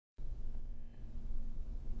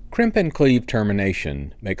Crimp and Cleave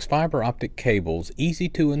Termination makes fiber optic cables easy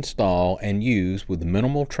to install and use with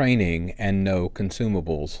minimal training and no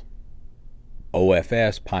consumables.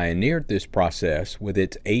 OFS pioneered this process with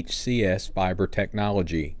its HCS fiber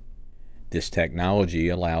technology. This technology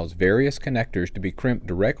allows various connectors to be crimped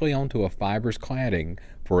directly onto a fiber's cladding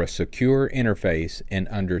for a secure interface in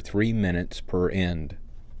under 3 minutes per end.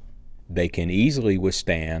 They can easily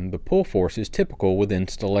withstand the pull forces typical with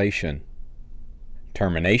installation.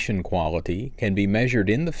 Termination quality can be measured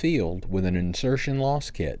in the field with an insertion loss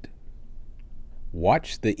kit.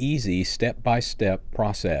 Watch the easy step-by-step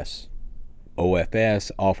process. OFS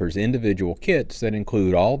offers individual kits that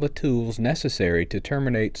include all the tools necessary to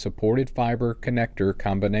terminate supported fiber connector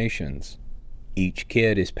combinations. Each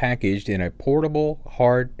kit is packaged in a portable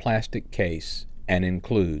hard plastic case and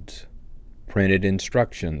includes printed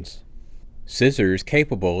instructions, scissors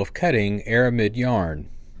capable of cutting aramid yarn,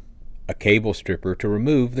 a cable stripper to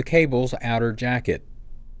remove the cable's outer jacket,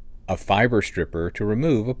 a fiber stripper to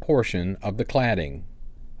remove a portion of the cladding,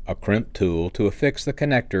 a crimp tool to affix the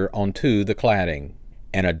connector onto the cladding,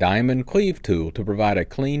 and a diamond cleave tool to provide a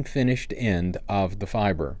clean finished end of the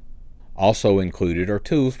fiber. Also included are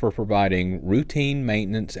tools for providing routine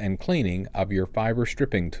maintenance and cleaning of your fiber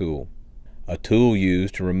stripping tool, a tool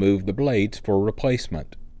used to remove the blades for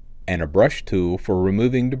replacement, and a brush tool for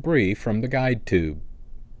removing debris from the guide tube.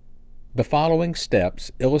 The following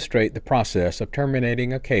steps illustrate the process of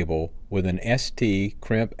terminating a cable with an ST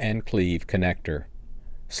crimp and cleave connector.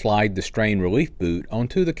 Slide the strain relief boot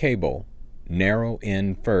onto the cable. Narrow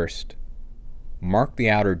in first. Mark the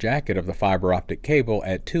outer jacket of the fiber optic cable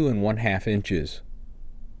at 2 1/2 inches.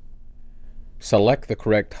 Select the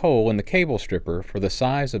correct hole in the cable stripper for the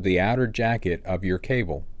size of the outer jacket of your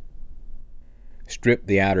cable. Strip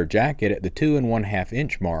the outer jacket at the 2 1/2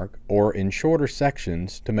 inch mark or in shorter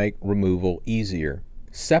sections to make removal easier.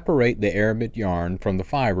 Separate the aramid yarn from the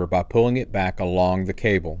fiber by pulling it back along the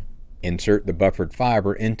cable. Insert the buffered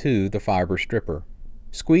fiber into the fiber stripper.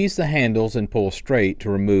 Squeeze the handles and pull straight to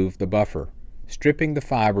remove the buffer. Stripping the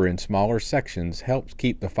fiber in smaller sections helps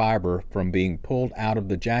keep the fiber from being pulled out of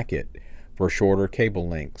the jacket for shorter cable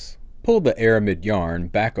lengths. Pull the aramid yarn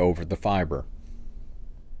back over the fiber.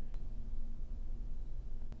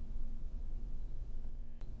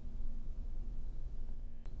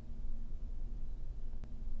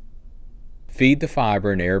 Feed the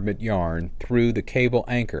fiber and aramid yarn through the cable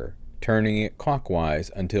anchor, turning it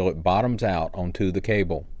clockwise until it bottoms out onto the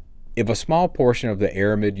cable. If a small portion of the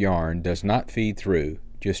aramid yarn does not feed through,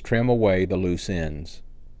 just trim away the loose ends.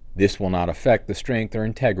 This will not affect the strength or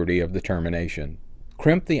integrity of the termination.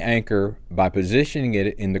 Crimp the anchor by positioning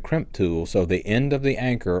it in the crimp tool so the end of the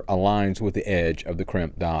anchor aligns with the edge of the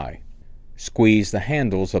crimp die. Squeeze the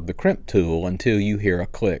handles of the crimp tool until you hear a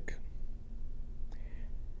click.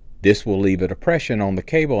 This will leave a depression on the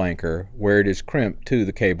cable anchor where it is crimped to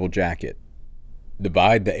the cable jacket.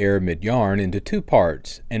 Divide the aramid yarn into 2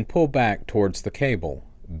 parts and pull back towards the cable,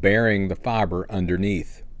 burying the fiber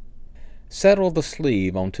underneath. Settle the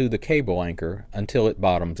sleeve onto the cable anchor until it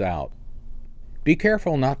bottoms out. Be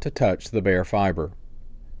careful not to touch the bare fiber.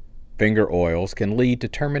 Finger oils can lead to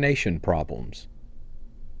termination problems.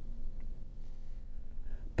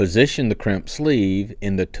 Position the crimp sleeve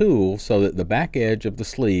in the tool so that the back edge of the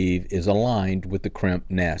sleeve is aligned with the crimp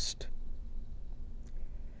nest.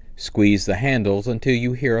 Squeeze the handles until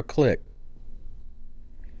you hear a click.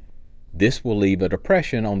 This will leave a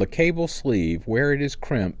depression on the cable sleeve where it is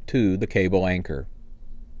crimped to the cable anchor.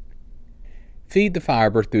 Feed the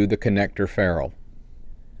fiber through the connector ferrule.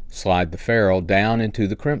 Slide the ferrule down into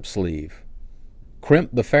the crimp sleeve. Crimp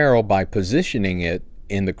the ferrule by positioning it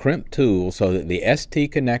in the crimp tool so that the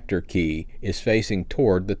ST connector key is facing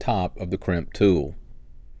toward the top of the crimp tool.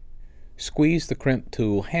 Squeeze the crimp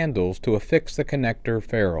tool handles to affix the connector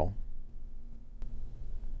ferrule.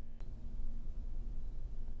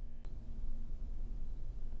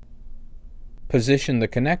 Position the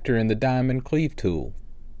connector in the diamond cleave tool.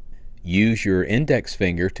 Use your index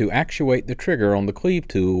finger to actuate the trigger on the cleave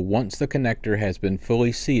tool once the connector has been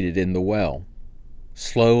fully seated in the well.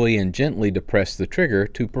 Slowly and gently depress the trigger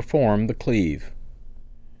to perform the cleave.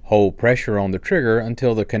 Hold pressure on the trigger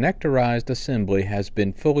until the connectorized assembly has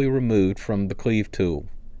been fully removed from the cleave tool.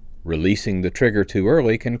 Releasing the trigger too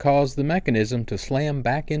early can cause the mechanism to slam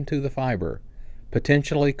back into the fiber,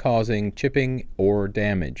 potentially causing chipping or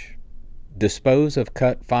damage. Dispose of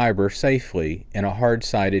cut fiber safely in a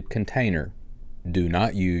hard-sided container. Do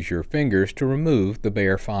not use your fingers to remove the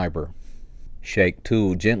bare fiber. Shake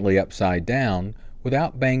tool gently upside down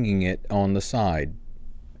without banging it on the side.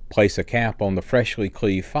 Place a cap on the freshly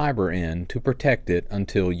cleaved fiber end to protect it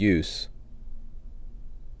until use.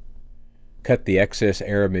 Cut the excess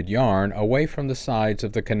aramid yarn away from the sides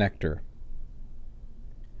of the connector.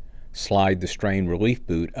 Slide the strain relief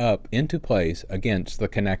boot up into place against the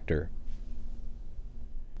connector.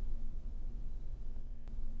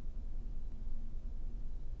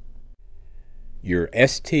 Your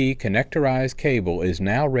ST connectorized cable is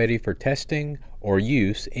now ready for testing or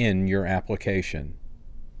use in your application.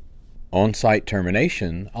 On-site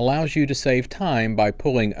termination allows you to save time by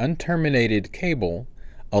pulling unterminated cable,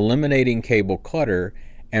 eliminating cable clutter,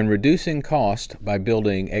 and reducing cost by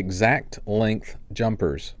building exact length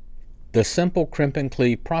jumpers. The simple crimp and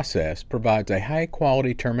cleave process provides a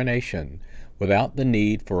high-quality termination without the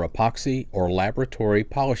need for epoxy or laboratory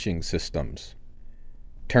polishing systems.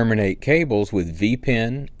 Terminate cables with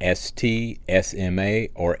V-pin, ST, SMA,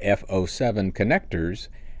 or F07 connectors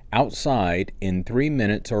outside in 3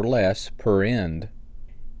 minutes or less per end.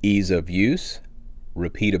 Ease of use,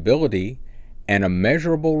 repeatability, and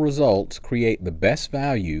immeasurable results create the best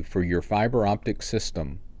value for your fiber optic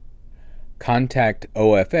system. Contact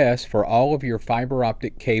OFS for all of your fiber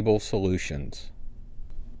optic cable solutions.